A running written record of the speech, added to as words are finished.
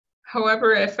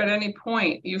However, if at any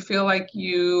point you feel like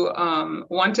you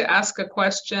want to ask a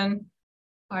question,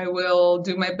 I will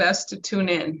do my best to tune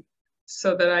in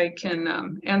so that I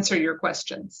can answer your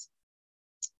questions.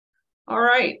 All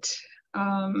right.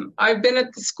 I've been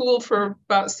at the school for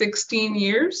about 16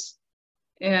 years.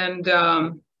 And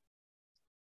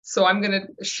so I'm going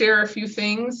to share a few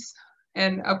things.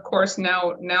 And of course,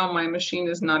 now my machine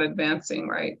is not advancing,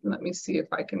 right? Let me see if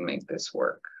I can make this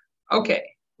work. Okay,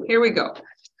 here we go.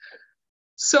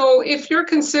 So if you're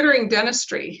considering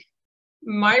dentistry,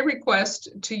 my request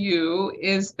to you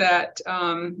is that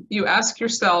you ask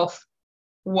yourself,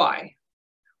 why?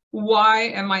 Why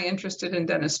am I interested in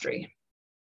dentistry?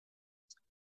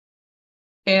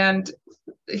 And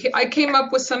I came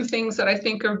up with some things that I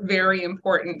think are very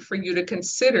important for you to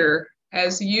consider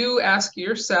as you ask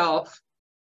yourself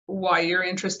why you're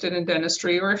interested in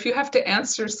dentistry, or if you have to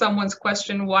answer someone's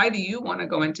question, why do you want to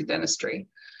go into dentistry?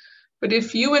 But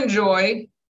if you enjoy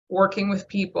working with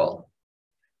people,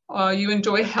 you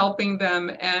enjoy helping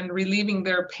them and relieving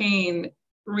their pain,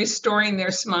 restoring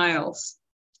their smiles,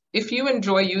 if you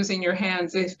enjoy using your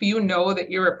hands, if you know that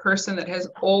you're a person that has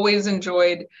always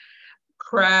enjoyed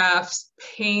crafts,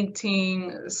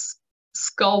 painting,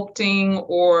 sculpting,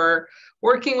 or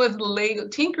working with Lego,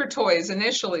 tinker toys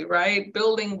initially, right?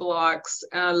 Building blocks,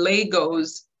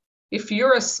 Legos. If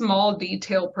you're a small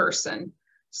detail person,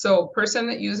 so person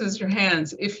that uses your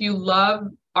hands, if you love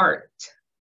art,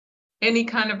 any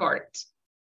kind of art,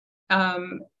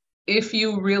 if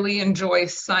you really enjoy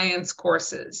science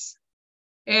courses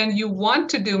and you want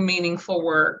to do meaningful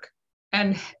work,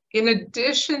 and in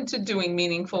addition to doing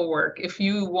meaningful work, if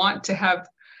you want to have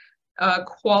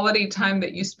quality time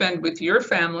that you spend with your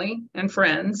family and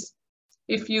friends,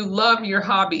 if you love your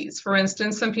hobbies, for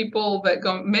instance, many people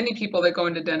that go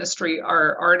into dentistry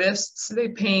are artists, they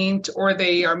paint, or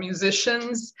they are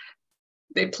musicians,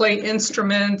 they play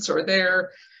instruments, or they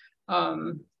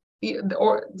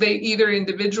either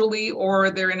individually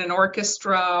or they're in an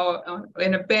orchestra,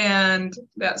 in a band,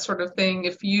 that sort of thing.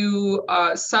 If you,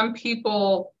 some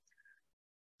people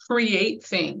create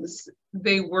things,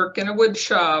 they work in a wood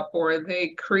shop, or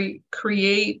they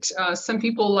create, some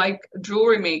people like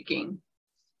jewelry making,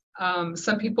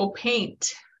 some people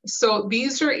paint. So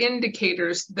these are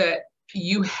indicators that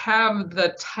you have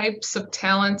the types of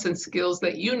talents and skills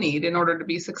that you need in order to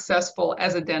be successful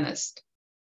as a dentist.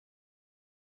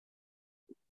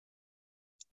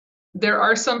 There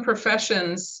are some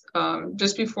professions,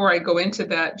 just before I go into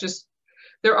that,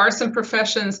 there are some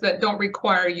professions that don't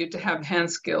require you to have hand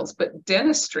skills, but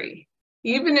dentistry,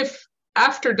 even if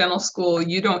after dental school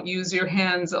you don't use your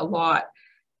hands a lot,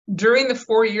 during the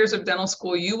 4 years of dental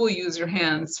school, you will use your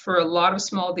hands for a lot of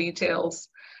small details.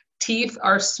 Teeth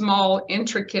are small,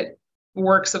 intricate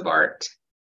works of art.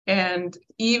 And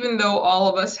even though all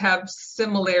of us have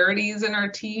similarities in our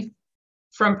teeth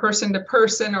from person to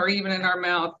person, or even in our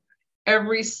mouth,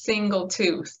 every single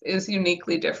tooth is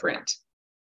uniquely different.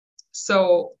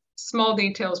 So small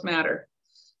details matter.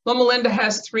 Loma Linda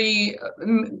has three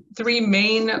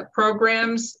main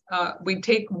programs. We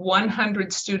take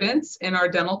 100 students in our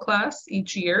dental class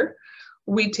each year.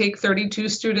 We take 32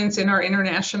 students in our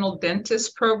international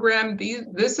dentist program.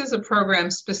 This is a program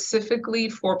specifically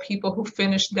for people who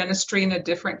finish dentistry in a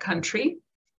different country,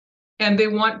 and they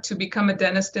want to become a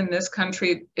dentist in this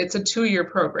country. It's a 2-year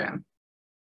program.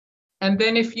 And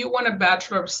then if you want a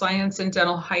Bachelor of Science in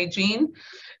Dental Hygiene,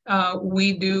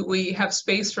 we have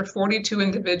space for 42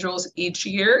 individuals each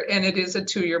year, and it is a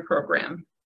 2-year program.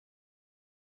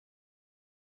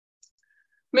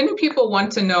 Many people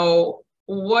want to know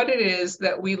what it is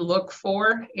that we look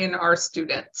for in our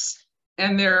students.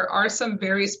 And there are some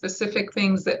very specific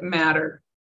things that matter.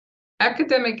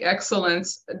 Academic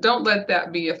excellence, don't let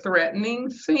that be a threatening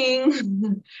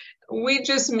thing. We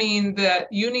just mean that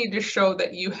you need to show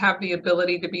that you have the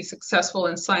ability to be successful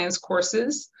in science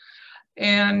courses.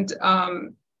 And,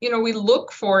 we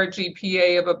look for a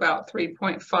GPA of about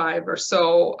 3.5 or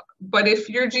so, but if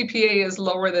your GPA is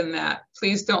lower than that,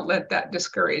 please don't let that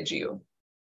discourage you.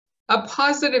 A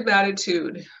positive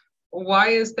attitude, why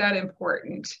is that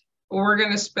important? We're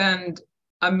going to spend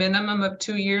a minimum of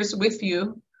 2 years with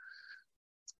you,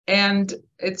 and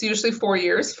it's usually 4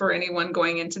 years for anyone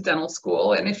going into dental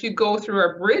school. And if you go through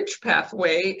a bridge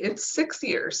pathway, it's 6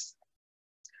 years.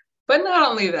 But not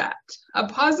only that, a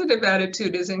positive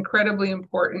attitude is incredibly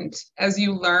important as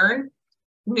you learn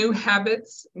new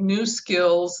habits, new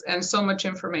skills, and so much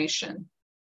information.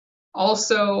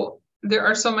 Also, there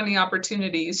are so many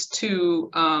opportunities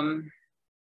to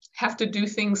have to do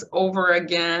things over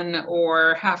again,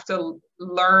 or have to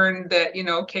learn that,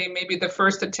 okay, maybe the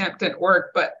first attempt didn't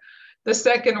work, but the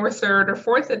second or third or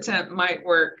fourth attempt might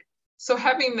work. So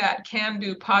having that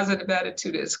can-do positive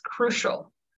attitude is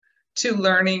crucial to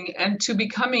learning and to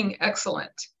becoming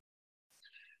excellent.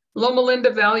 Loma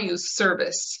Linda values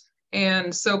service.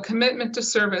 And so commitment to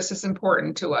service is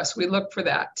important to us. We look for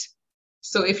that.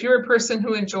 So if you're a person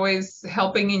who enjoys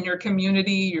helping in your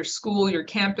community, your school, your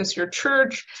campus, your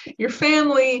church, your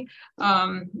family,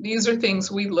 these are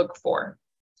things we look for.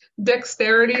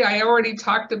 Dexterity, I already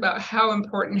talked about how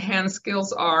important hand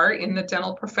skills are in the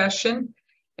dental profession.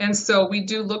 And so we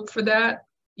do look for that.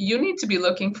 You need to be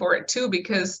looking for it too,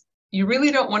 because you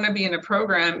really don't want to be in a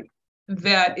program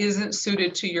that isn't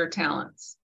suited to your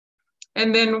talents.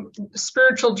 And then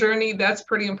spiritual journey, that's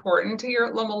pretty important here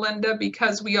at Loma Linda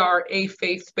because we are a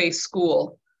faith-based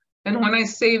school. And when I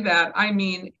say that, I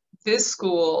mean this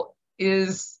school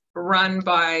is run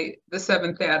by the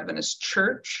Seventh-day Adventist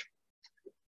Church.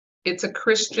 It's a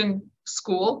Christian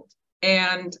school.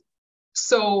 And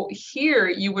so here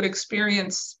you would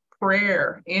experience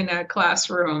prayer in a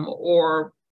classroom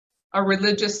or a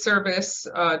religious service,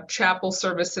 chapel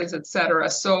services, etc.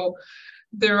 So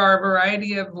there are a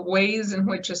variety of ways in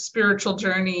which a spiritual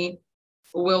journey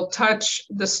will touch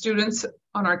the students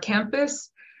on our campus.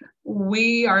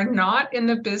 We are not in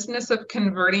the business of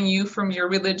converting you from your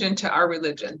religion to our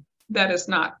religion. That is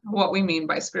not what we mean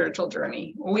by spiritual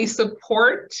journey. We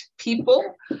support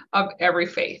people of every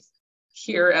faith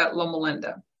here at Loma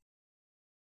Linda.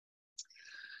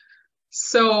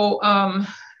 So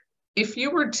if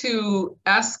you were to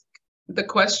ask the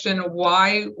question,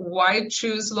 why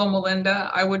choose Loma Linda,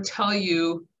 I would tell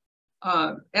you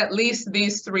at least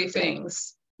these three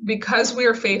things. Because we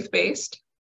are faith-based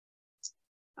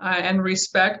and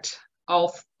respect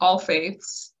all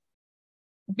faiths,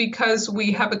 because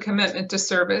we have a commitment to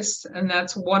service, and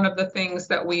that's one of the things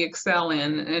that we excel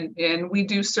in, and we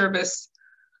do service,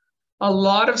 a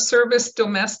lot of service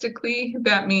domestically,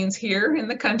 that means here in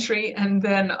the country, and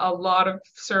then a lot of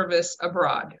service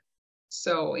abroad.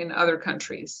 So in other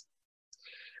countries,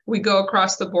 we go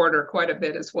across the border quite a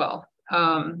bit as well.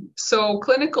 So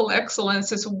clinical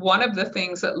excellence is one of the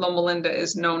things that Loma Linda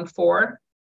is known for.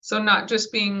 So not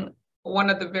just being one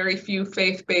of the very few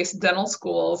faith-based dental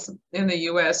schools in the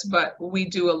US, but we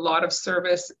do a lot of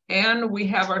service, and we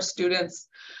have our students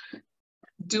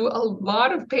do a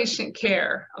lot of patient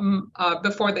care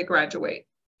before they graduate.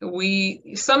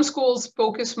 Some schools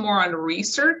focus more on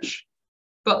research,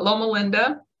 but Loma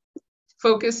Linda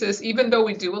focuses, even though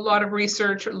we do a lot of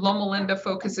research, Loma Linda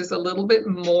focuses a little bit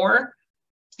more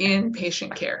in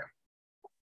patient care.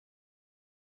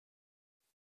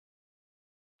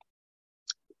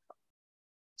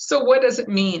 So what does it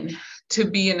mean to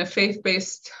be in a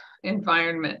faith-based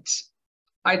environment?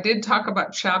 I did talk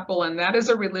about chapel, and that is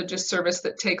a religious service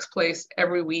that takes place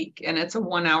every week, and it's a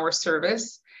 1-hour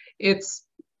service. It's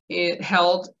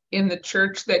held in the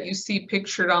church that you see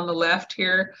pictured on the left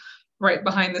here, right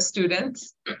behind the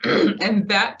students. And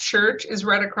that church is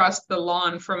right across the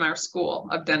lawn from our school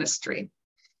of dentistry.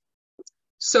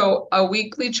 So a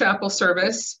weekly chapel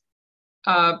service,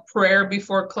 prayer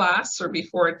before class or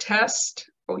before a test.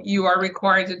 You are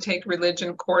required to take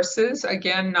religion courses,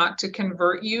 again, not to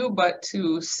convert you, but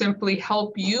to simply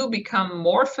help you become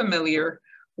more familiar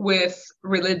with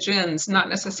religions, not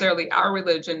necessarily our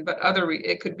religion, but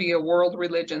it could be a world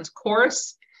religions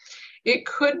course. It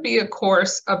could be a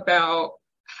course about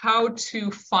how to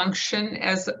function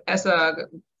as a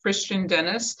Christian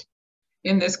dentist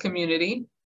in this community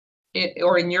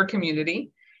or in your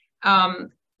community.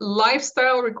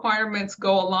 Lifestyle requirements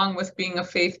go along with being a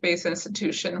faith-based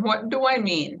institution. What do I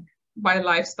mean by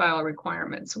lifestyle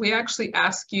requirements? We actually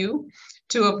ask you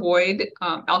to avoid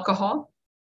alcohol,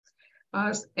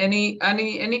 any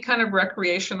kind of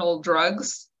recreational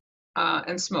drugs,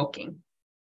 and smoking.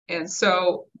 And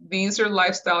so these are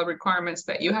lifestyle requirements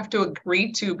that you have to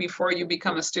agree to before you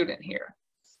become a student here.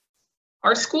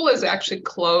 Our school is actually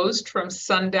closed from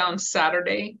sundown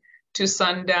Saturday to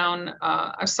sundown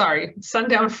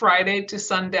Friday to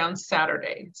sundown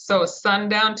Saturday. So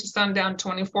sundown to sundown,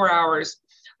 24 hours.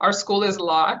 Our school is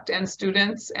locked, and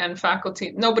students and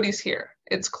faculty, nobody's here.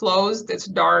 It's closed, it's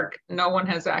dark, no one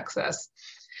has access.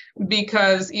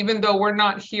 Because even though we're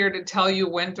not here to tell you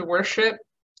when to worship,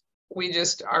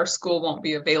 our school won't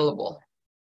be available.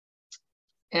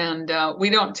 And we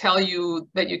don't tell you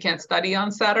that you can't study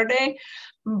on Saturday,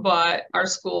 but our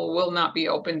school will not be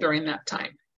open during that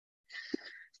time.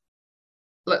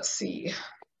 Let's see.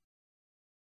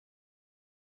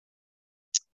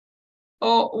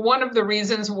 One of the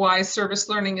reasons why service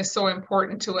learning is so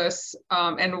important to us,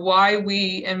 and why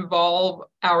we involve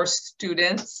our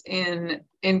students in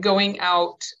going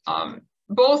out,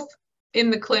 both in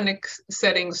the clinic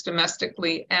settings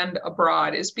domestically and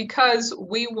abroad is because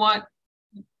we want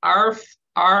our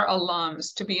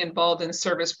alums to be involved in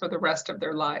service for the rest of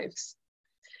their lives.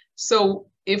 So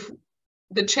if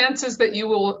the chances that you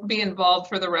will be involved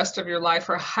for the rest of your life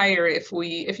are higher if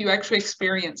you actually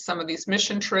experience some of these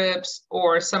mission trips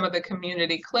or some of the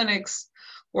community clinics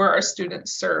where our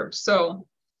students serve. So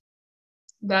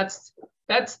that's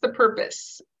the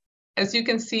purpose. As you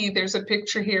can see, there's a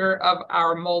picture here of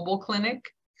our mobile clinic,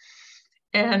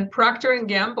 and Procter &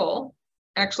 Gamble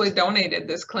actually donated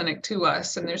this clinic to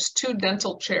us, and there's 2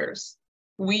 dental chairs.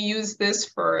 We use this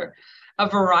for a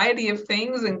variety of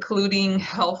things, including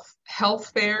health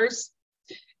fairs,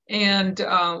 and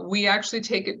we actually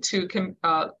take it to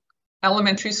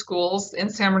elementary schools in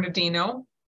San Bernardino,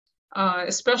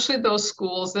 especially those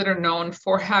schools that are known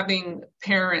for having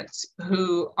parents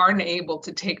who aren't able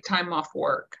to take time off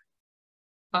work.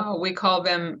 We call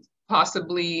them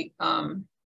possibly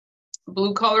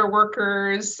blue-collar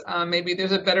workers. Maybe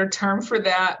there's a better term for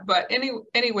that. But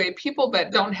anyway, people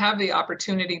that don't have the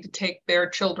opportunity to take their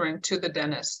children to the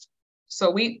dentist.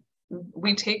 So we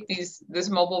take this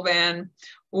mobile van,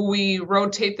 we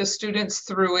rotate the students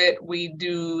through it, we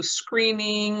do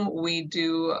screening, we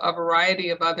do a variety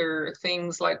of other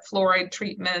things like fluoride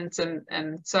treatments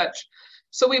and such.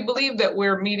 So we believe that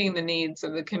we're meeting the needs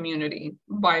of the community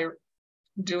by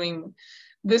doing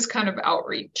this kind of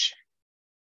outreach.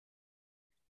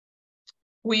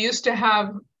 We used to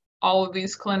have all of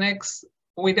these clinics.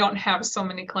 We don't have so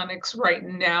many clinics right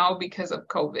now because of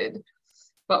COVID,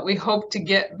 but we hope to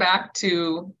get back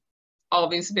to all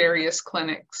these various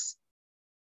clinics.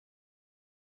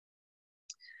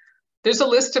 There's a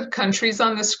list of countries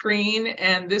on the screen,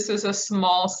 and this is a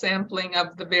small sampling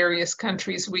of the various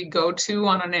countries we go to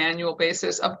on an annual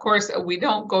basis. Of course, we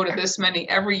don't go to this many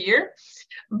every year,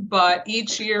 but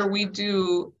each year we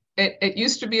do. It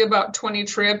used to be about 20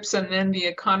 trips, and then the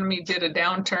economy did a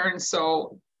downturn.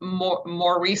 So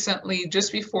more recently,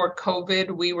 just before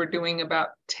COVID, we were doing about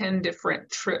 10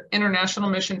 different international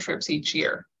mission trips each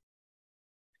year.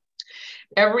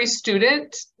 Every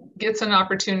student gets an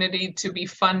opportunity to be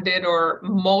funded or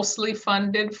mostly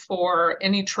funded for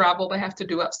any travel they have to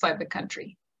do outside the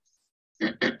country.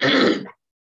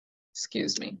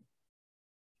 Excuse me.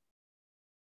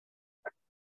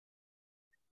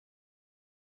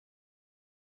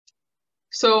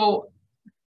 So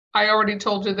I already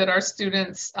told you that our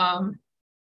students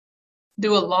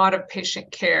do a lot of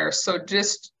patient care. So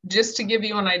just to give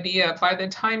you an idea, by the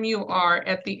time you are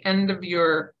at the end of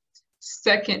your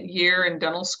 2nd year in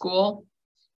dental school,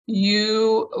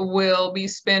 you will be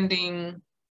spending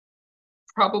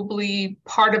probably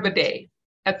part of a day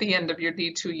at the end of your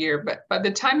D2 year. But by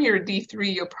the time you're a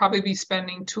D3, you'll probably be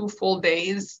spending 2 full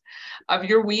days of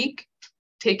your week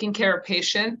taking care of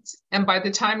patients. And by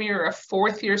the time you're a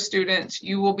 4th year student,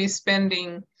 you will be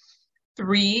spending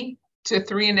 3 to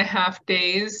 3.5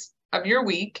 days of your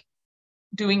week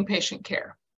doing patient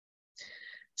care.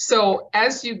 So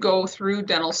as you go through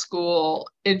dental school,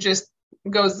 it just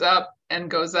goes up and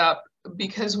goes up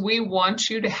because we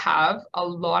want you to have a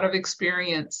lot of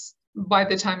experience by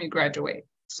the time you graduate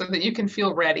so that you can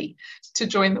feel ready to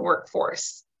join the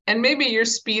workforce. And maybe your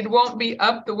speed won't be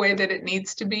up the way that it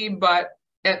needs to be, but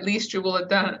at least you will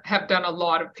have done a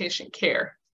lot of patient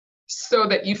care so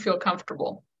that you feel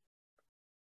comfortable.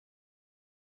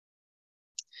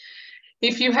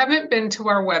 If you haven't been to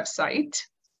our website,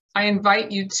 I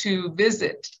invite you to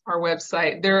visit our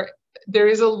website. There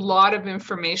is a lot of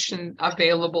information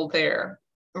available there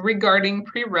regarding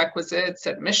prerequisites,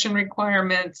 admission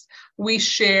requirements. We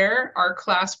share our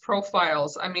class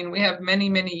profiles. I mean, we have many,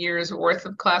 many years worth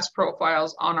of class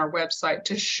profiles on our website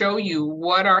to show you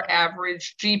what our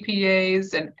average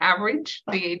GPAs and average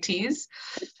VATs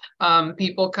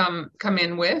people come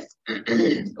in with.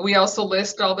 We also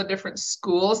list all the different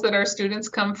schools that our students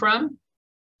come from.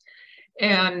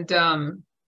 And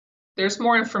there's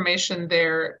more information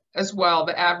there as well,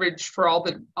 the average for all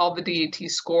the DAT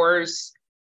scores.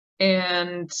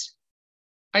 And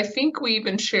I think we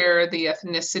even share the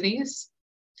ethnicities.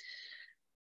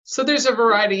 So there's a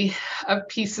variety of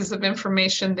pieces of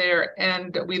information there,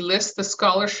 and we list the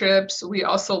scholarships. We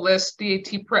also list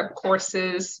DAT prep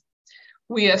courses.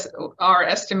 Our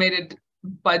estimated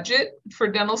budget for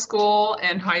dental school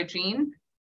and hygiene.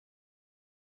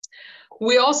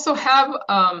 We also have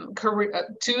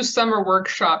 2 summer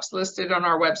workshops listed on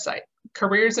our website.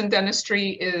 Careers in Dentistry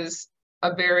is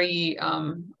a very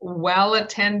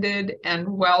well-attended and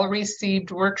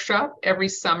well-received workshop every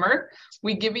summer.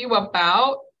 We give you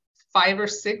about 5 or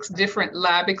 6 different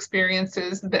lab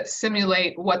experiences that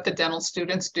simulate what the dental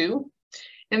students do.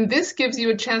 And this gives you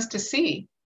a chance to see,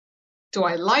 do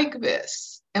I like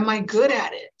this? Am I good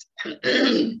at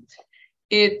it?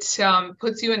 It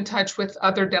puts you in touch with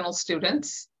other dental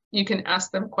students. You can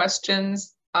ask them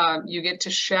questions. You get to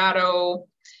shadow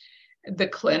the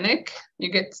clinic.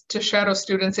 You get to shadow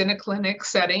students in a clinic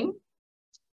setting.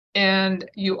 And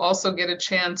you also get a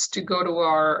chance to go to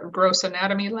our gross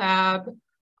anatomy lab,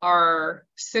 our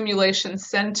simulation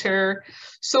center.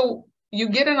 So you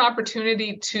get an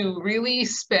opportunity to really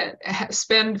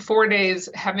spend 4 days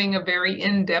having a very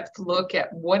in-depth look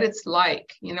at what it's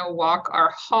like, you know, walk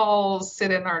our halls,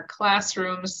 sit in our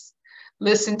classrooms,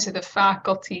 listen to the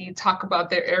faculty, talk about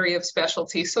their area of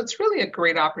specialty. So it's really a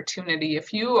great opportunity.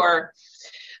 If you are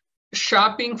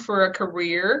shopping for a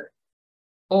career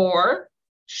or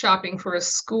shopping for a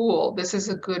school, this is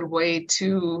a good way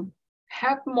to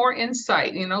have more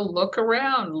insight, you know, look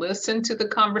around, listen to the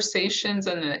conversations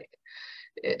and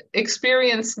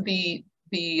experience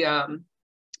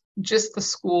just the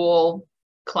school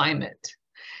climate.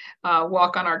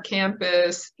 Walk on our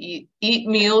campus, eat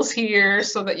meals here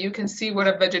so that you can see what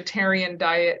a vegetarian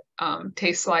diet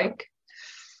tastes like.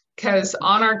 Because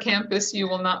on our campus, you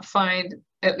will not find,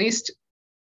 at least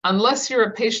unless you're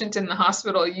a patient in the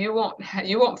hospital, you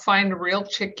won't find real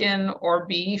chicken or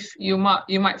beef. You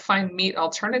might find meat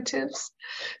alternatives.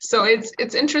 So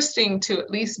it's interesting to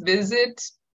at least visit,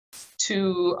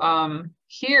 to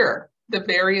hear the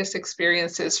various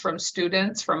experiences from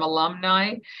students, from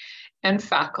alumni, and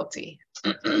faculty.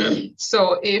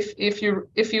 So if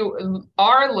you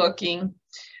are looking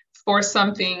for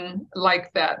something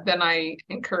like that, then I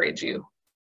encourage you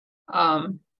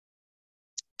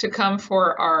to come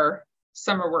for our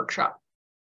summer workshop.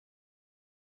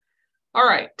 All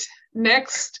right,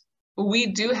 next, we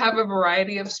do have a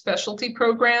variety of specialty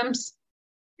programs.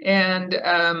 And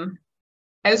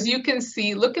as you can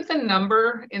see, look at the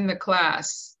number in the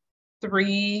class.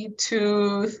 3,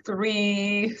 2,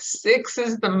 3, 6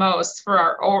 is the most for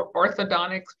our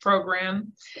orthodontics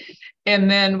program. And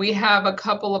then we have a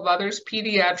couple of others,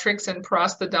 pediatrics and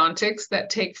prosthodontics, that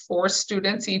take 4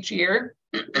 students each year.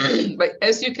 But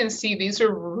as you can see, these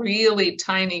are really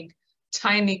tiny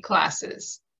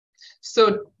classes.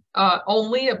 So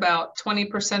only about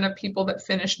 20% of people that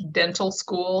finish dental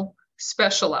school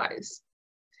specialize.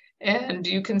 And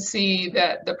you can see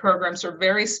that the programs are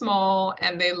very small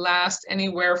and they last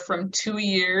anywhere from 2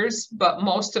 years, but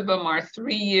most of them are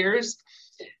 3 years.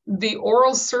 The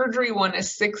oral surgery one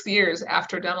is 6 years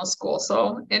after dental school.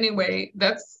 So anyway,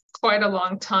 that's quite a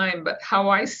long time, but how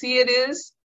I see it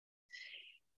is,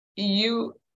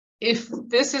 if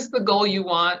this is the goal you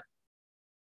want,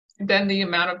 then the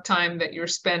amount of time that you're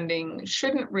spending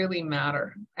shouldn't really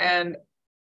matter. And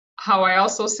how I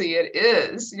also see it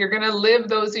is, you're going to live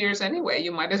those years anyway.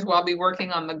 You might as well be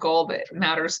working on the goal that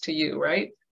matters to you, right?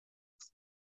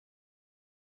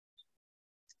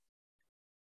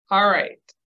 All right.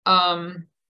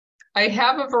 I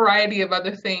have a variety of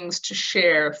other things to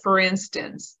share. For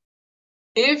instance,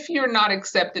 if you're not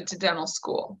accepted to dental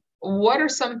school, what are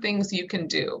some things you can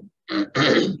do?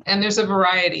 And there's a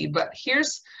variety, but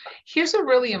here's a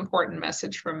really important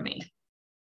message from me.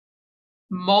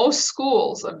 Most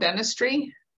schools of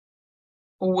dentistry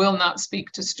will not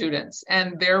speak to students,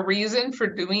 and their reason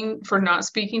for not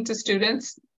speaking to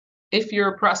students, if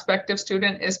you're a prospective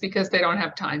student, is because they don't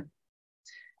have time.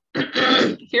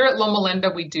 Here at Loma Linda,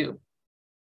 we do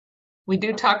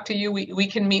talk to you. We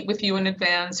can meet with you in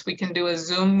advance. We can do a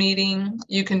Zoom meeting.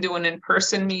 You can do an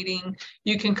in-person meeting.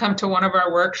 You can come to one of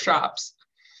our workshops.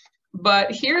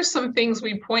 But here's some things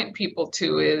we point people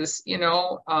to is, you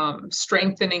know,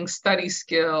 strengthening study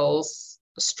skills,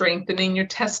 strengthening your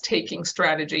test-taking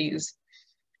strategies,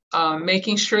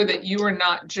 making sure that you are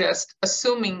not just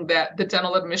assuming that the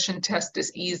dental admission test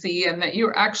is easy and that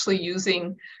you're actually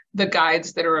using the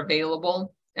guides that are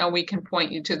available. And we can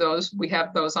point you to those. We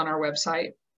have those on our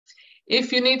website.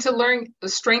 If you need to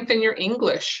strengthen your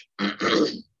English,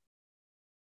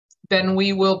 then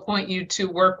we will point you to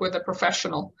work with a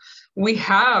professional. We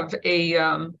have a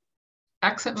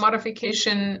accent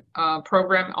modification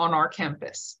program on our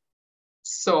campus.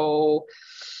 So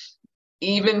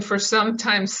even for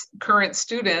sometimes current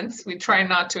students, we try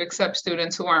not to accept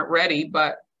students who aren't ready,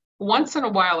 but once in a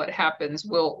while it happens,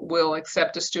 we'll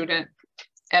accept a student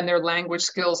and their language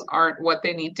skills aren't what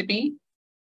they need to be.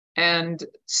 And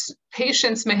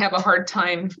patients may have a hard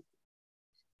time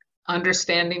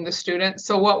understanding the student.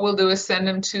 So what we'll do is send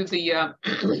them to the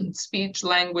speech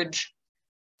language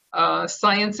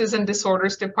sciences and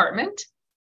disorders department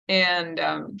and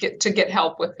get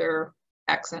help with their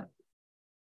accent.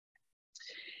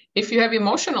 If you have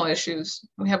emotional issues,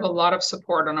 we have a lot of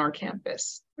support on our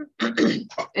campus.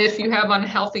 If you have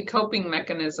unhealthy coping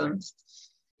mechanisms,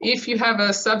 if you have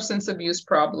a substance abuse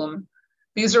problem,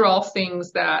 these are all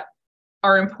things that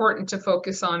are important to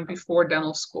focus on before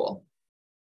dental school.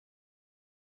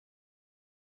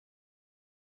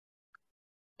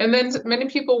 And then many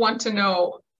people want to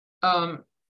know,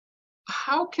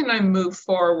 how can I move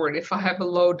forward if I have a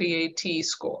low DAT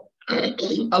score,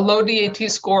 a low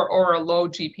DAT score or a low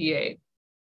GPA?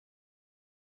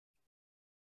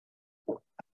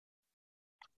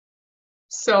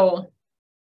 So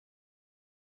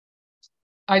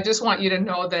I just want you to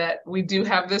know that we do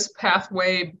have this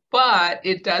pathway, but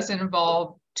it does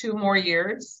involve 2 more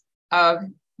years of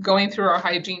going through our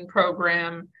hygiene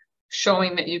program,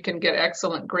 showing that you can get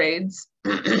excellent grades.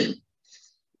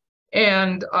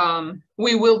 And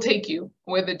we will take you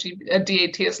with a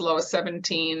DAT as low as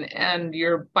 17, and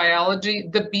your biology,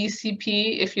 the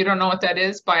BCP, if you don't know what that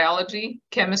is, biology,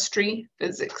 chemistry,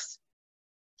 physics.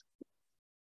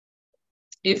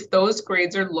 If those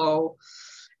grades are low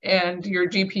and your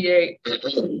GPA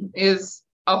is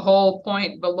a whole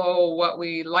point below what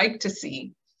we like to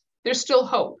see, there's still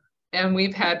hope. And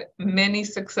we've had many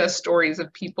success stories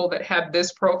of people that had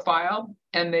this profile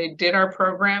and they did our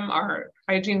program, our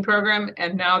hygiene program,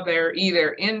 and now they're either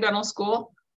in dental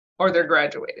school or they're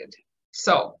graduated.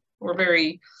 So we're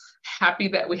very happy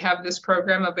that we have this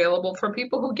program available for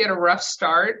people who get a rough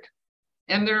start.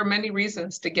 And there are many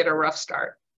reasons to get a rough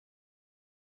start.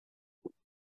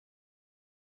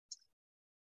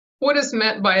 What is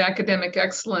meant by academic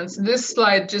excellence? This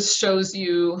slide just shows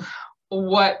you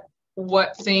what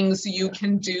things you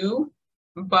can do,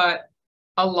 but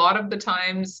a lot of the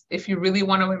times, if you really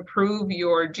want to improve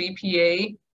your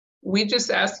GPA, we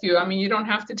just ask you, I mean, you don't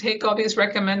have to take all these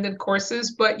recommended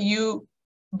courses, but you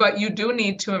do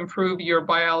need to improve your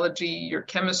biology, your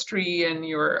chemistry, and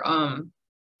your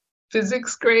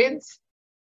physics grades.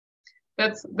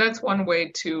 That's one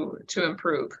way to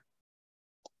improve.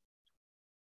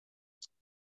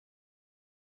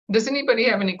 Does anybody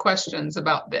have any questions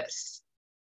about this?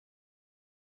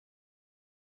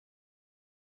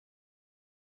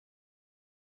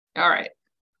 All right,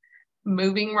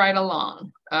 moving right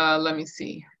along. Let me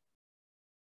see.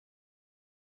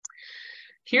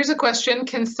 Here's a question.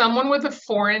 Can someone with a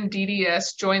foreign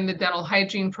DDS join the dental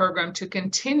hygiene program to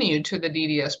continue to the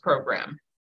DDS program?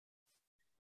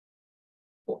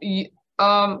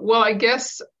 Well, I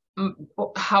guess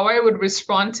how I would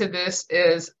respond to this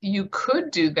is you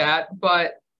could do that,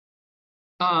 but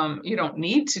you don't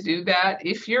need to do that.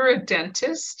 If you're a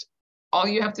dentist, all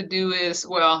you have to do is,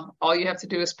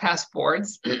 pass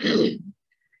boards,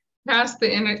 pass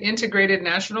the integrated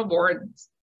national boards,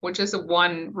 which is a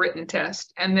 1 written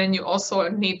test. And then you also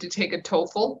need to take a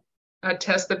TOEFL, a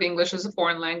test of English as a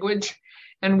foreign language.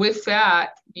 And with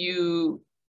that, you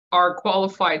are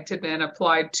qualified to then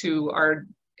apply to our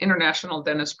international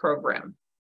dentist program.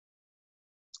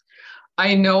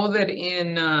 I know that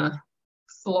in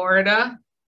Florida,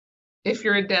 if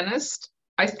you're a dentist,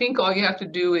 I think all you have to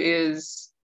do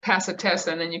is pass a test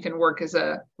and then you can work as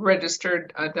a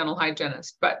registered dental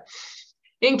hygienist. But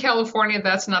in California,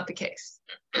 that's not the case.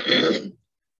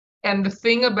 And the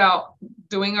thing about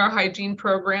doing our hygiene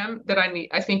program that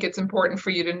I think it's important for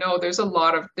you to know, there's a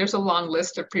long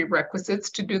list of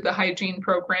prerequisites to do the hygiene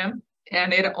program.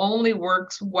 And it only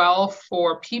works well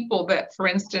for people that, for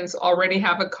instance, already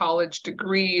have a college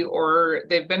degree, or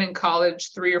they've been in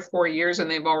college 3 or 4 years and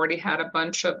they've already had a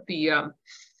bunch of the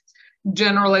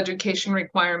general education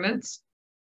requirements.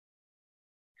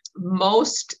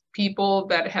 Most people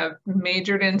that have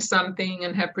majored in something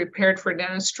and have prepared for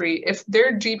dentistry, if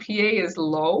their GPA is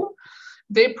low,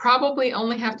 they probably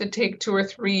only have to take 2 or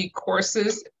 3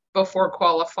 courses before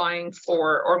qualifying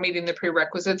for or meeting the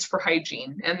prerequisites for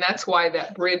hygiene. And that's why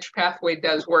that bridge pathway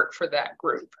does work for that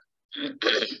group.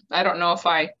 I don't know if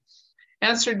I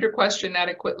answered your question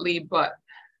adequately, but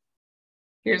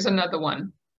here's another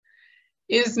one.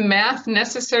 Is math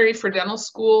necessary for dental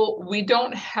school? We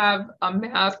don't have a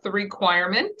math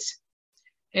requirement.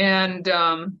 And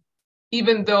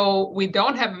even though we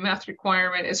don't have a math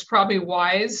requirement, it's probably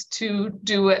wise to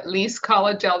do at least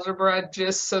college algebra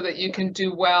just so that you can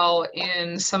do well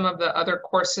in some of the other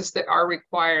courses that are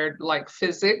required, like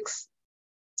physics.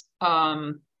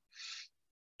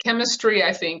 Chemistry,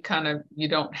 I think you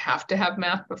don't have to have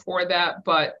math before that,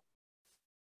 but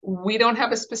we don't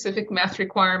have a specific math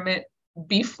requirement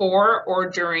before or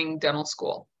during dental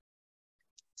school.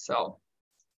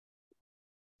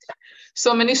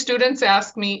 So many students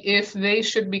ask me if they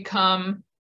should become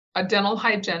a dental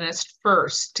hygienist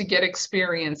first to get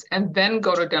experience and then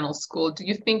go to dental school, do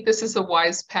you think this is a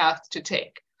wise path to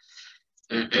take?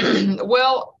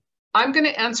 Well, I'm going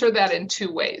to answer that in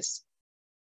two ways.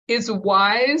 It's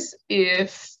wise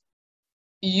if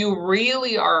you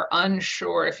really are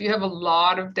unsure, if you have a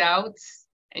lot of doubts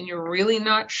and you're really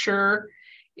not sure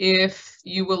if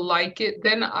you will like it,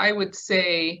 then I would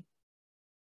say,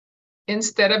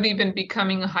 instead of even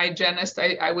becoming a hygienist,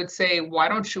 I would say, why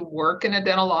don't you work in a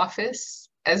dental office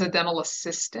as a dental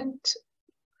assistant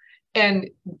and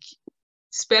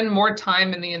spend more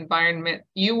time in the environment?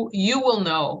 You will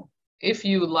know if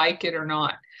you like it or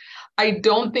not. I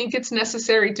don't think it's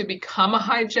necessary to become a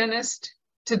hygienist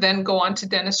to then go on to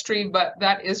dentistry, but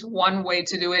that is one way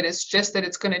to do it. It's just that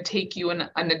it's going to take you an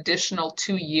additional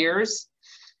 2 years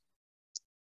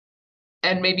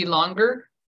and maybe longer.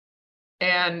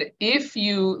 And if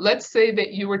you, let's say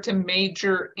that you were to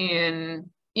major in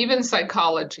even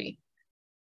psychology,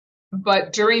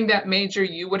 but during that major,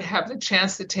 you would have the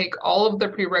chance to take all of the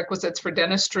prerequisites for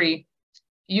dentistry.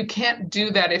 You can't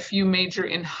do that if you major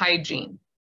in hygiene,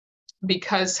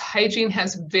 because hygiene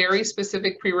has very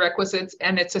specific prerequisites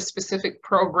and it's a specific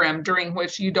program during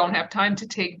which you don't have time to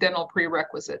take dental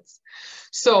prerequisites.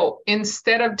 So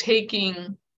instead of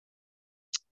taking,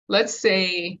 let's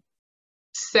say,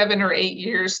 7 or 8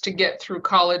 years to get through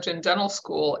college and dental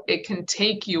school, it can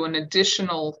take you an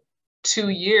additional 2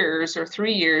 years or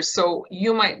 3 years. So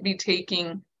you might be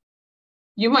taking,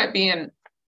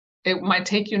 it might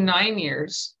take you 9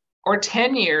 years or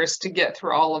 10 years to get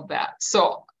through all of that.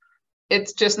 So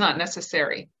it's just not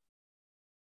necessary.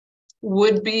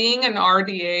 Would being an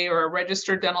RDA or a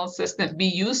registered dental assistant be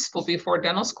useful before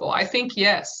dental school? I think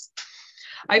yes.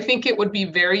 I think it would be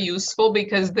very useful,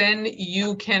 because then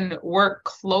you can work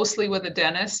closely with a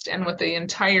dentist and with the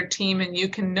entire team, and you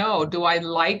can know, do I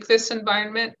like this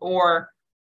environment, or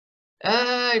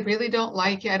I really don't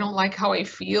like it. I don't like how I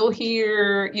feel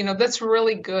here. You know, that's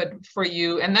really good for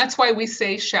you. And that's why we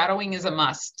say shadowing is a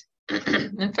must.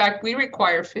 In fact, we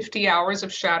require 50 hours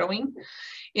of shadowing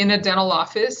in a dental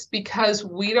office, because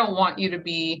we don't want you to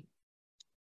be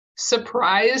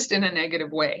surprised in a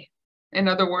negative way. In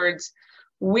other words,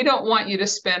 we don't want you to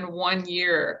spend 1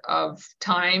 year of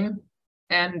time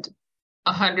and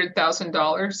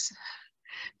 $100,000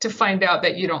 to find out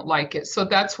that you don't like it. So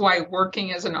that's why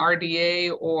working as an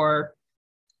RDA, or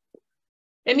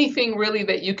anything really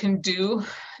that you can do,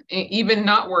 even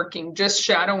not working, just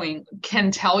shadowing,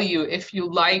 can tell you if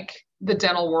you like the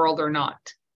dental world or not.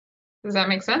 Does that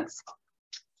make sense?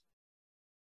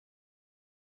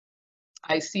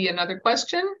 I see another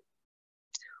question.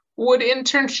 Would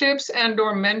internships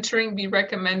and/or mentoring be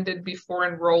recommended before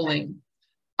enrolling?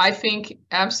 I think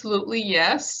absolutely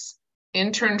yes.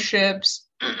 Internships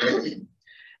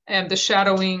and the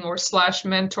shadowing or /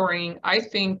 mentoring, I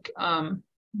think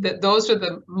that those are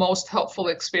the most helpful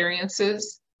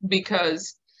experiences,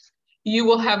 because you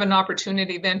will have an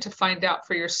opportunity then to find out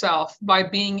for yourself. By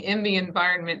being in the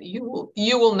environment, you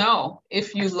will know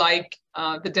if you like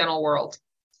the dental world.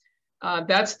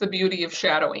 That's the beauty of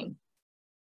shadowing.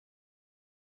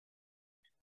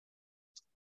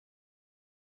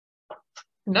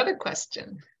 Another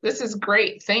question. This is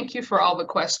great. Thank you for all the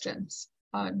questions.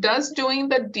 Does doing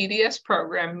the DDS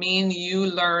program mean you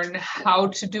learn how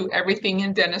to do everything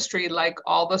in dentistry, like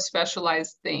all the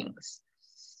specialized things?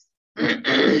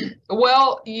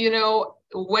 Well, you know,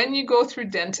 when you go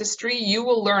through dentistry, you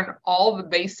will learn all the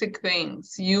basic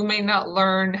things. You may not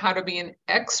learn how to be an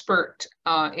expert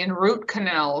in root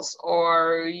canals,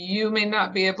 or you may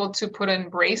not be able to put in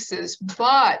braces,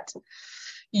 but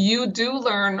you do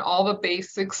learn all the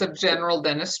basics of general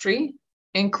dentistry,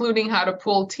 including how to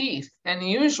pull teeth. And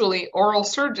usually oral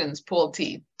surgeons pull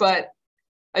teeth, but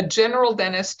a general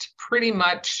dentist pretty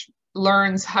much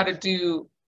learns how to do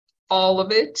all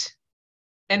of it.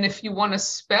 And if you want to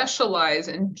specialize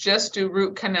and just do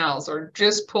root canals, or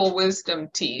just pull wisdom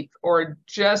teeth, or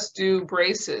just do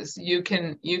braces, you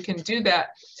can do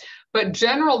that. But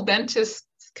general dentists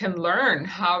can learn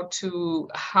how to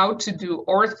do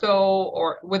ortho,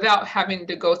 or without having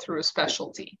to go through a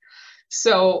specialty.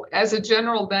 So as a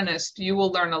general dentist, you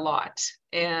will learn a lot,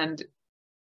 and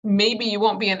maybe you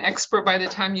won't be an expert by the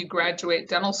time you graduate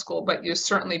dental school, but you'll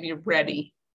certainly be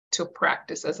ready to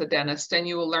practice as a dentist, and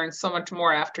you will learn so much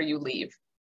more after you leave.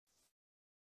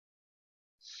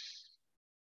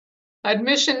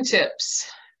 Admission tips.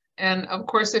 And of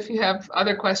course, if you have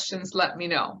other questions, let me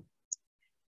know.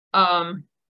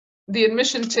 The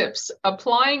admission tips.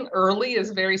 Applying early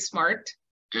is very smart.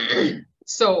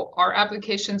 So our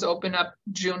applications open up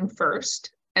June 1st.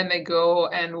 and they go,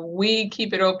 and we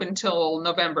keep it open till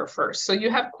November 1st. So you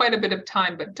have quite a bit of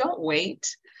time, but don't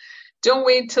wait. Don't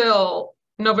wait till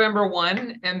November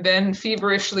 1 and then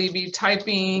feverishly be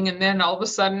typing. And then all of a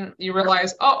sudden you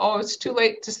realize, oh, it's too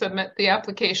late to submit the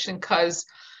application because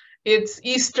it's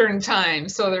Eastern time.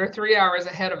 So they're 3 hours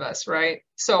ahead of us, right?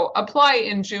 So apply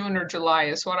in June or July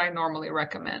is what I normally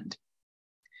recommend.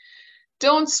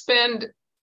 Don't spend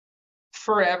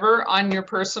forever on your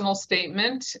personal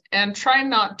statement, and try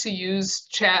not to use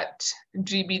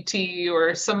ChatGPT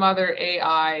or some other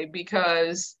AI,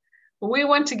 because we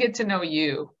want to get to know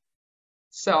you.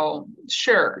 So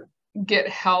sure, get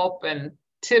help and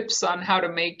tips on how to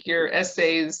make your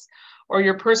essays or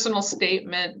your personal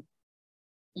statement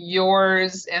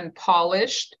yours and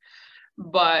polished,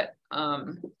 but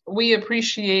we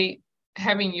appreciate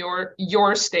having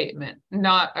your statement,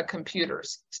 not a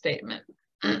computer's statement.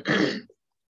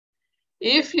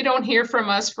 If you don't hear from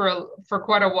us for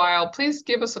quite a while, please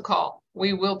give us a call.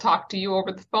 We will talk to you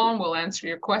over the phone. We'll answer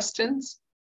your questions.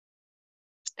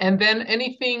 And then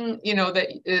anything, you know, that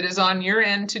it is on your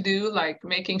end to do, like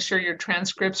making sure your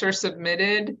transcripts are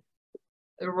submitted,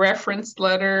 reference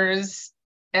letters,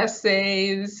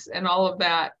 essays, and all of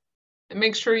that, and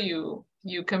make sure you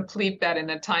complete that in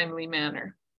a timely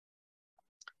manner.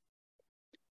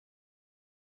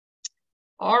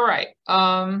 All right.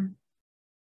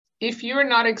 If you are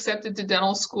not accepted to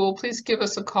dental school, please give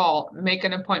us a call, make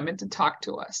an appointment to talk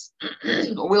to us.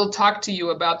 We'll talk to you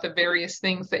about the various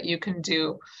things that you can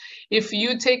do. If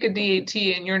you take a DAT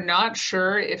and you're not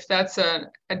sure if that's a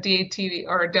DAT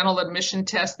or a dental admission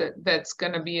test that's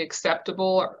going to be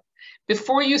acceptable,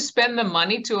 before you spend the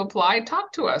money to apply,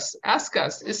 talk to us, ask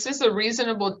us, is this a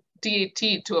reasonable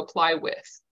DAT to apply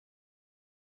with?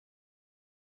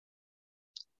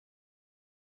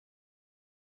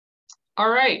 All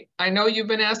right, I know you've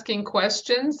been asking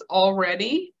questions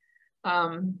already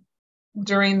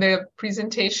during the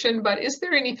presentation, but is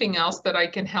there anything else that I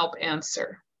can help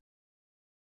answer?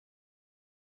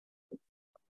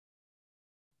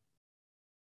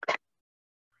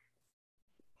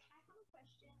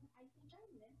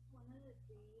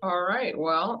 All right,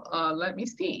 well, let me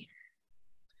see.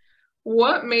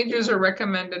 What majors are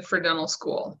recommended for dental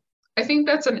school? I think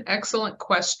that's an excellent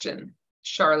question,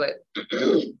 Charlotte.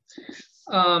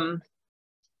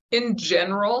 In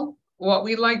general, what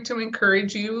we like to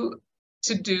encourage you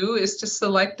to do is to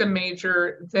select a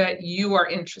major that you are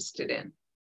interested in.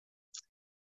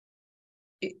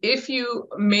 If you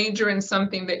major in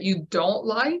something that you don't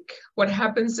like, what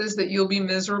happens is that you'll be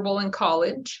miserable in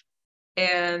college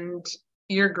and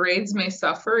your grades may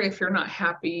suffer if you're not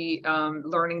happy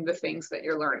learning the things that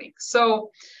you're learning.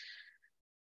 So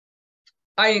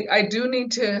I do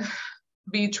need to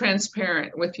be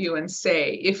transparent with you and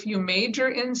say, if you major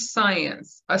in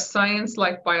science, a science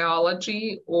like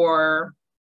biology or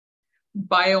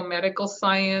biomedical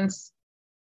science,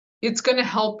 it's going to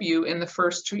help you in the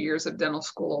first 2 years of dental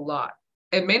school a lot.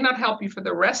 It may not help you for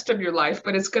the rest of your life,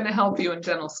 but it's going to help you in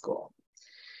dental school.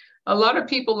 A lot of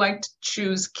people like to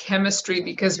choose chemistry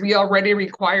because we already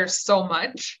require so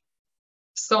much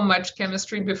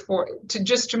chemistry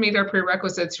just to meet our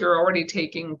prerequisites. You're already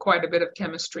taking quite a bit of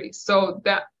chemistry. So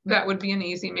that would be an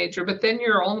easy major, but then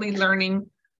you're only learning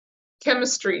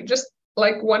chemistry, just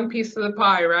like one piece of the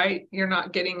pie, right? You're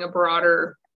not getting a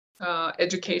broader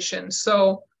education.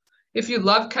 So if you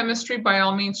love chemistry, by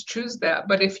all means choose that.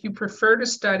 But if you prefer to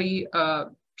study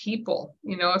people,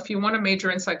 you know, if you want to major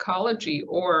in psychology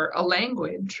or a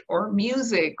language or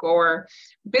music or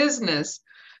business,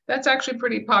 that's actually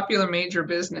pretty popular major,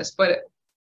 business, but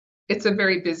it's a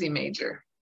very busy major.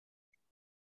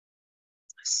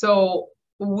 So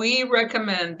we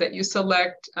recommend that you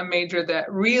select a major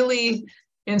that really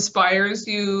inspires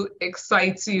you,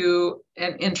 excites you,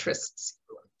 and interests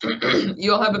you.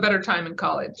 You'll have a better time in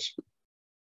college.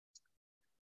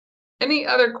 Any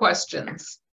other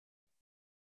questions?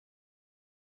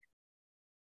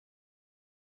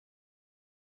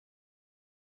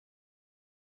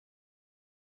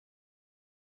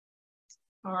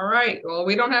 All right, well,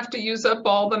 we don't have to use up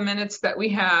all the minutes that we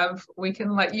have. We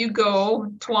can let you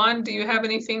go. Tuan, do you have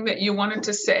anything that you wanted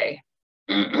to say?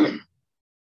 You're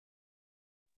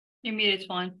muted,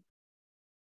 Tuan.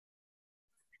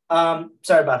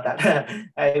 Sorry about that.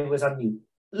 I was on mute.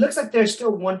 Looks like there's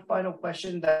still one final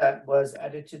question that was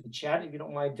added to the chat. If you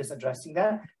don't mind just addressing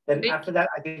that, then after that,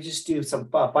 I can just do some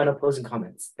final closing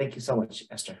comments. Thank you so much,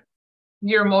 Esther.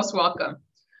 You're most welcome.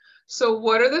 So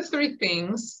what are the three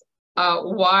things?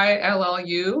 Why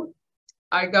LLU?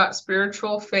 I got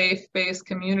spiritual, faith-based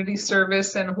community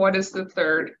service, and what is the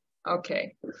third?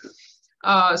 Okay.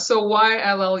 So why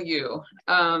LLU?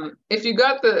 If you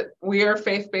got the We Are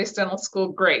Faith-Based Dental School,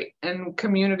 great, and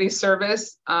community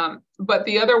service. But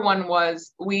the other one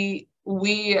was we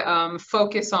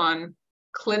focus on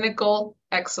clinical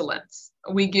excellence.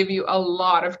 We give you a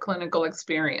lot of clinical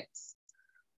experience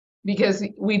because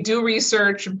we do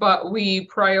research, but we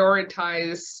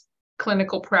prioritize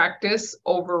clinical practice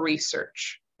over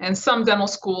research. And some dental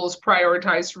schools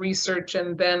prioritize research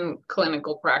and then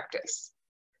clinical practice.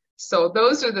 So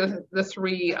those are the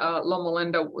three Loma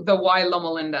Linda, the why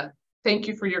Loma Linda. Thank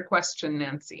you for your question,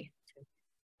 Nancy.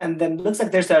 And then looks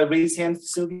like there's a raised hand.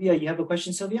 Sylvia, you have a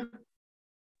question, Sylvia?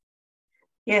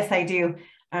 Yes, I do.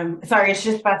 Sorry, it's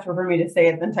just faster for me to say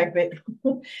it than type it.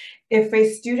 If a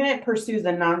student pursues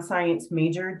a non-science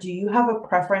major, do you have a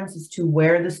preference as to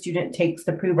where the student takes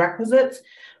the prerequisites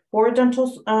for dental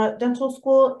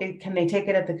school? Can they take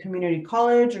it at the community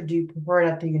college, or do you prefer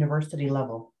it at the university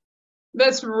level?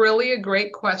 That's really a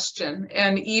great question.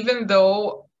 And even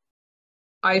though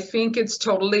I think it's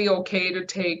totally okay to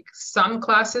take some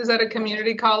classes at a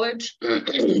community college,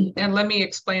 and let me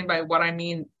explain by what I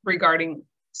mean regarding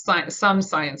some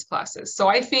science classes. So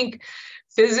I think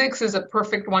physics is a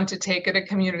perfect one to take at a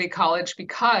community college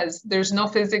because there's no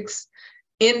physics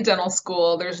in dental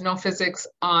school. There's no physics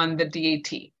on the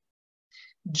DAT.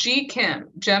 G-Chem,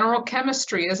 general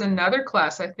chemistry, is another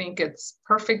class I think it's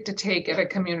perfect to take at a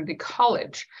community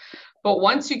college. But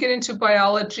once you get into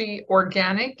biology,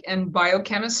 organic, and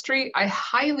biochemistry, I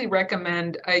highly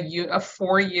recommend a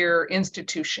four-year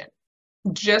institution,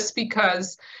 just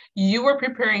because you are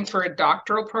preparing for a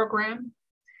doctoral program.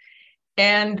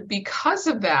 And because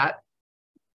of that,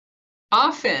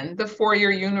 often the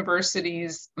four-year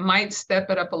universities might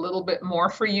step it up a little bit more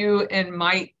for you and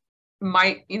might,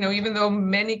 even though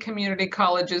many community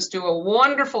colleges do a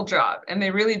wonderful job, and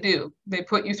they really do, they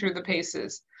put you through the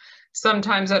paces.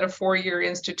 Sometimes at a four-year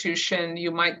institution,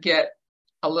 you might get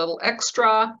a little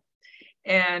extra.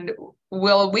 And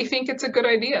we think it's a good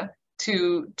idea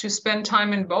to spend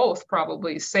time in both,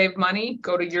 probably save money,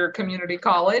 go to your community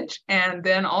college, and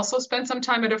then also spend some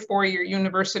time at a four-year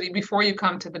university before you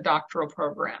come to the doctoral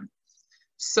program.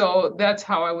 So that's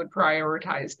how I would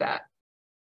prioritize that.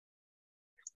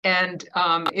 And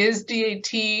is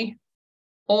DAT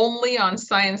only on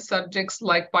science subjects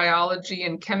like biology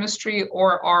and chemistry,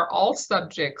 or are all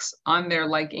subjects on there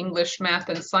like English, math,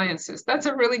 and sciences? That's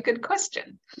a really good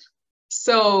question.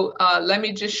 So let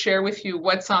me just share with you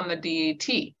what's on the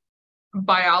DAT.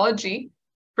 Biology,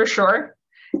 for sure,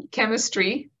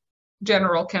 chemistry,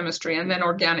 general chemistry, and then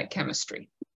organic chemistry.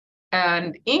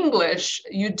 And English,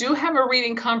 you do have a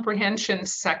reading comprehension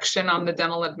section on the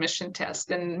dental admission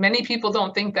test. And many people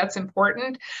don't think that's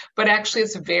important, but actually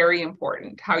it's very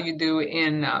important how you do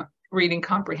in reading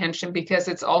comprehension, because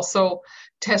it's also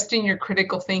testing your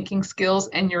critical thinking skills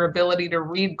and your ability to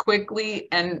read quickly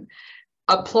and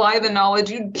apply the knowledge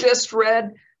you just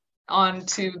read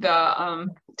onto the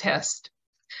test.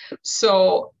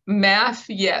 So math,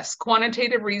 yes,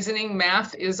 quantitative reasoning,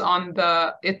 math is on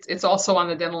it's also on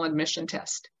the dental admission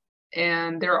test.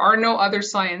 And there are no other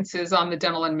sciences on the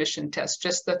dental admission test,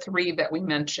 just the three that we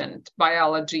mentioned: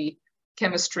 biology,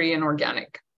 chemistry, and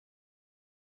organic.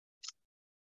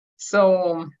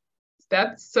 So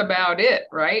that's about it,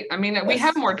 right? I mean, we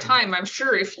have more time. I'm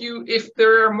sure if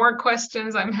there are more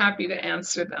questions, I'm happy to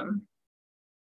answer them.